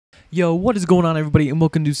Yo, what is going on, everybody, and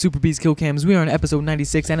welcome to Superbeast Kill Cams. We are on episode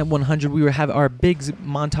 96, and at 100 we will have our big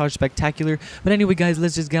montage spectacular. But anyway, guys,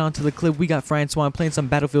 let's just get on to the clip. We got Francois playing some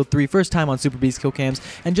Battlefield 3, first time on Superbeast Kill Cams.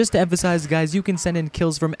 And just to emphasize, guys, you can send in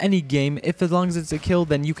kills from any game. If as long as it's a kill,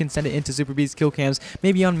 then you can send it into Superbeast Kill Cams.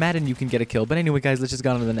 Maybe on Madden you can get a kill. But anyway, guys, let's just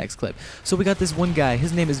get on to the next clip. So we got this one guy.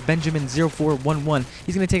 His name is Benjamin0411.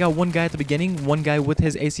 He's going to take out one guy at the beginning, one guy with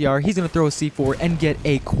his ACR. He's going to throw a C4 and get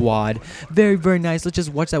a quad. Very, very nice. Let's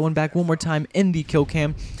just watch that one back one more time in the kill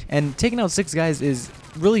cam. And taking out 6 guys is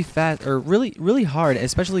really fast, or really hard,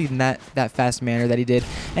 especially in that fast manner that he did.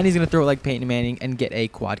 And he's gonna throw it like Peyton Manning and get a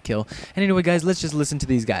quad kill. And anyway, guys, let's just listen to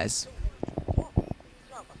these guys.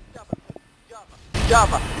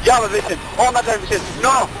 Java, listen. All my time listen.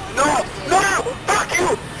 No, fuck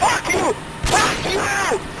you, fuck you, fuck you,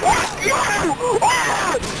 fuck you.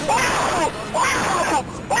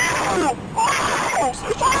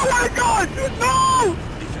 Oh my God, no.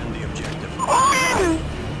 Defend the objective.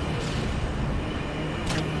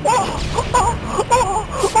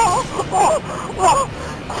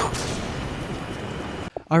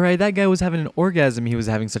 Alright, that guy was having an orgasm. He was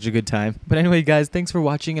having such a good time. But anyway, guys, thanks for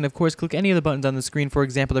watching. And of course, click any of the buttons on the screen. For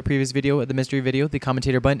example, the previous video, the mystery video, the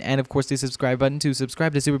commentator button, and of course the subscribe button to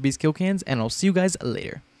subscribe to Superbeast Kill Cams. And I'll see you guys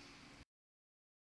later.